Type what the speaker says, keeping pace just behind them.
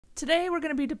Today we're going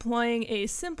to be deploying a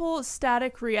simple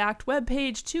static React web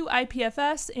page to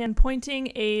Ipfs and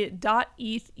pointing a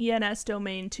 .eth ENS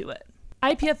domain to it.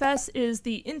 Ipfs is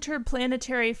the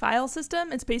interplanetary file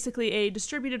system. It's basically a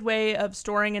distributed way of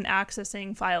storing and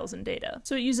accessing files and data.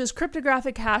 So it uses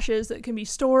cryptographic hashes that can be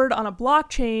stored on a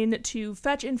blockchain to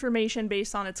fetch information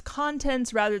based on its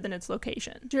contents rather than its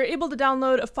location. So you're able to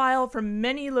download a file from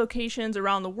many locations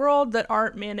around the world that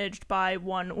aren't managed by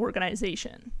one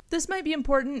organization. This might be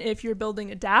important if you're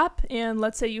building a dApp, and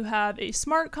let's say you have a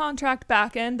smart contract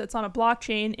backend that's on a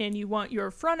blockchain and you want your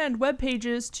front-end web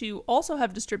pages to also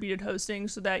have distributed hosting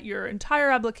so that your entire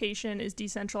application is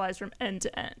decentralized from end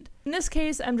to end. In this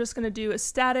case, I'm just going to do a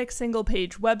static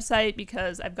single-page website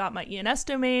because I've got my ENS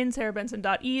domain,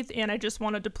 sarahbenson.eth, and I just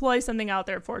want to deploy something out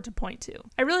there for it to point to.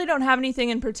 I really don't have anything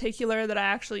in particular that I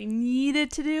actually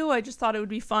needed to do. I just thought it would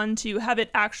be fun to have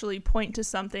it actually point to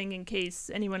something in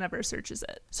case anyone ever searches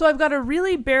it. So I've got a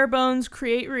really bare bones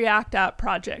create React app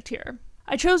project here.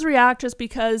 I chose React just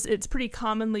because it's pretty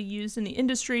commonly used in the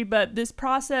industry, but this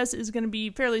process is going to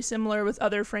be fairly similar with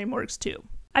other frameworks too.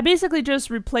 I basically just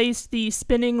replaced the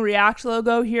spinning React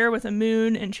logo here with a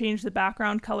moon and changed the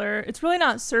background color. It's really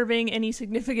not serving any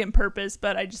significant purpose,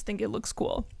 but I just think it looks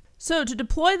cool. So to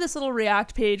deploy this little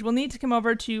React page, we'll need to come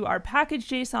over to our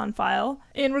package.json file,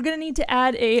 and we're going to need to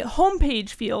add a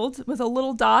homepage field with a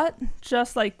little dot,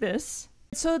 just like this,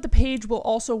 so that the page will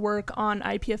also work on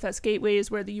Ipfs gateways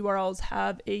where the URLs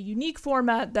have a unique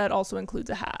format that also includes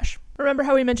a hash. Remember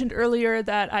how we mentioned earlier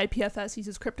that Ipfs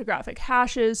uses cryptographic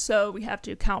hashes, so we have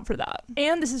to account for that.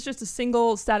 And this is just a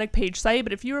single static page site,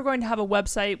 but if you were going to have a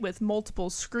website with multiple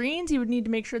screens, you would need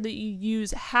to make sure that you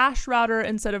use hash router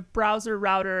instead of browser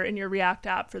router in your React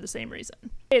app for the same reason.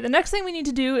 Okay, the next thing we need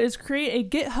to do is create a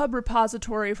GitHub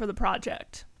repository for the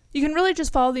project. You can really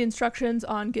just follow the instructions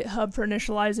on GitHub for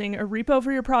initializing a repo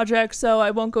for your project, so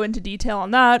I won't go into detail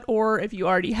on that, or if you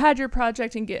already had your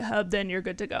project in GitHub, then you're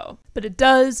good to go. But it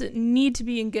does need to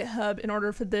be in GitHub in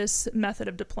order for this method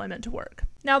of deployment to work.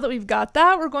 Now that we've got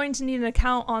that, we're going to need an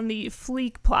account on the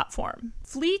Fleek platform.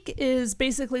 Fleek is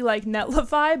basically like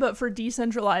Netlify, but for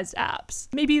decentralized apps.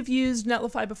 Maybe you've used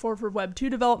Netlify before for Web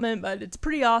 2 development, but it's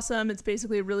pretty awesome. It's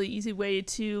basically a really easy way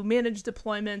to manage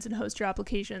deployments and host your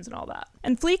applications and all that.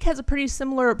 And Fleek has a pretty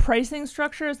similar pricing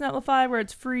structure as Netlify, where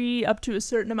it's free up to a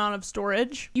certain amount of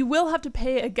storage. You will have to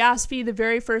pay a gas fee the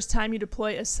very first time you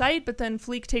deploy a site, but then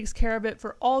Fleek takes care of it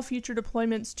for all future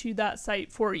deployments to that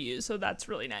site for you, so that's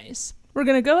really nice. We're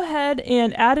going to go ahead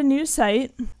and add a new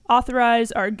site,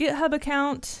 authorize our GitHub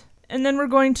account, and then we're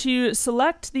going to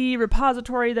select the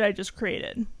repository that I just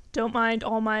created. Don't mind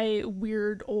all my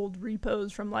weird old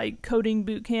repos from like coding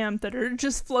bootcamp that are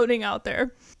just floating out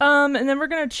there. And then we're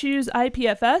going to choose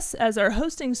Ipfs as our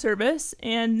hosting service,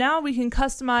 and now we can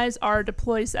customize our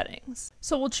deploy settings.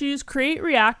 So we'll choose create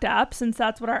React app since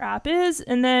that's what our app is,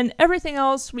 and then everything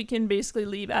else we can basically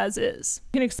leave as is.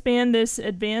 You can expand this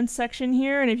advanced section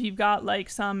here, and if you've got like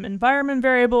some environment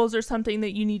variables or something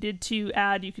that you needed to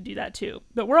add, you could do that too.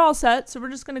 But we're all set, so we're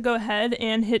just going to go ahead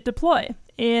and hit deploy.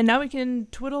 And now we can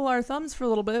twiddle our thumbs for a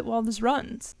little bit while this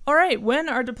runs. All right, when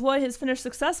our deploy has finished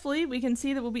successfully, we can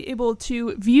see that we'll be able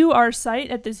to view our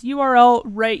site at this URL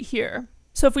right here.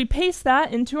 So if we paste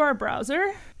that into our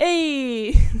browser,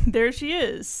 hey, there she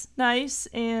is. Nice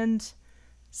and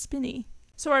spinny.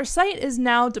 So our site is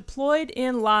now deployed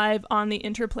and live on the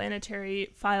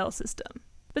interplanetary file system.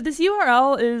 But this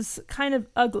URL is kind of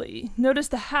ugly. Notice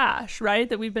the hash, right,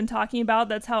 that we've been talking about.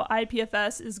 That's how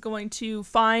Ipfs is going to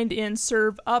find and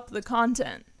serve up the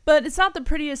content. But it's not the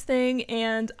prettiest thing,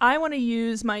 and I want to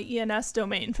use my ENS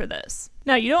domain for this.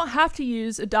 Now, you don't have to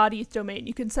use a .eth domain.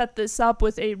 You can set this up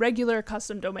with a regular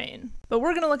custom domain. But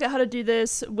we're going to look at how to do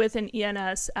this with an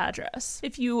ENS address.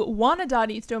 If you want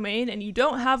a .eth domain and you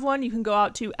don't have one, you can go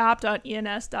out to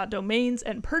app.ens.domains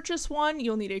and purchase one.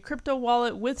 You'll need a crypto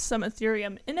wallet with some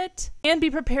Ethereum in it, and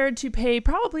be prepared to pay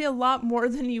probably a lot more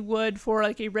than you would for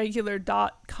like a regular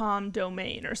 .com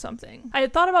domain or something. I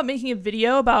had thought about making a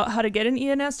video about how to get an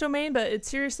ENS domain, but it's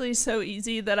seriously so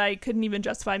easy that I couldn't even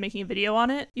justify making a video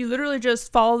on it. You literally just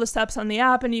follow the steps on the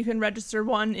app and you can register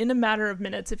one in a matter of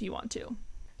minutes if you want to.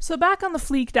 So back on the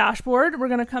Fleek dashboard, we're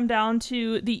going to come down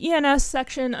to the ENS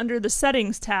section under the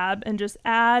settings tab and just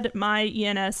add my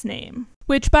ENS name.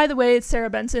 Which, by the way, it's Sarah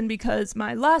Benson because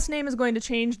my last name is going to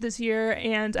change this year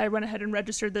and I went ahead and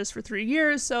registered this for 3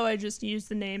 years, so I just used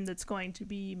the name that's going to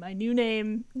be my new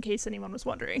name in case anyone was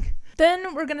wondering.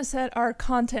 Then we're going to set our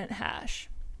content hash.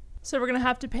 So we're going to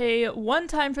have to pay one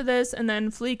time for this, and then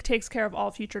Fleek takes care of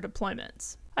all future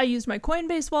deployments. I used my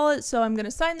Coinbase wallet, so I'm going to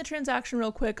sign the transaction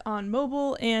real quick on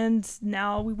mobile, and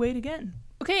now we wait again.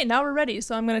 Okay, now we're ready,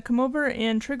 so I'm going to come over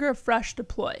and trigger a fresh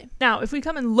deploy. Now, if we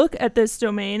come and look at this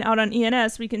domain out on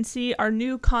ENS, we can see our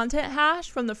new content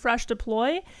hash from the fresh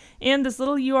deploy and this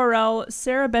little URL,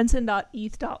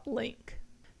 sarahbenson.eth.link.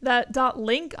 That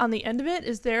 .link on the end of it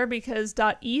is there because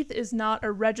 .eth is not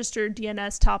a registered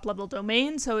DNS top-level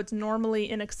domain, so it's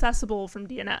normally inaccessible from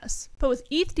DNS. But with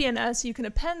ETH-DNS, you can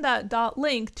append that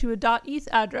 .link to a .eth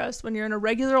address when you're in a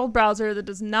regular old browser that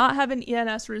does not have an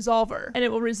ENS resolver, and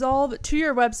it will resolve to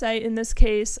your website, in this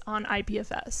case, on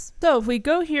IPFS. So if we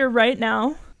go here right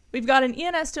now, we've got an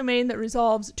ENS domain that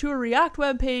resolves to a React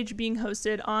web page being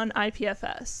hosted on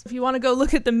IPFS. If you want to go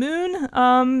look at the moon,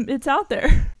 it's out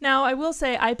there. Now, I will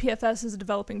say IPFS is a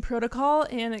developing protocol,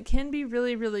 and it can be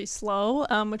really, really slow,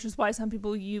 which is why some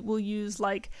people will use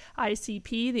like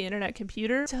ICP, the Internet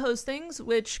Computer, to host things,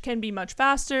 which can be much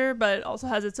faster, but also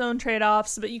has its own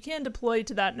trade-offs, but you can deploy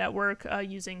to that network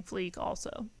using Fleek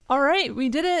also. All right, we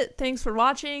did it. Thanks for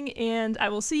watching, and I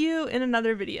will see you in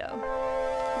another video.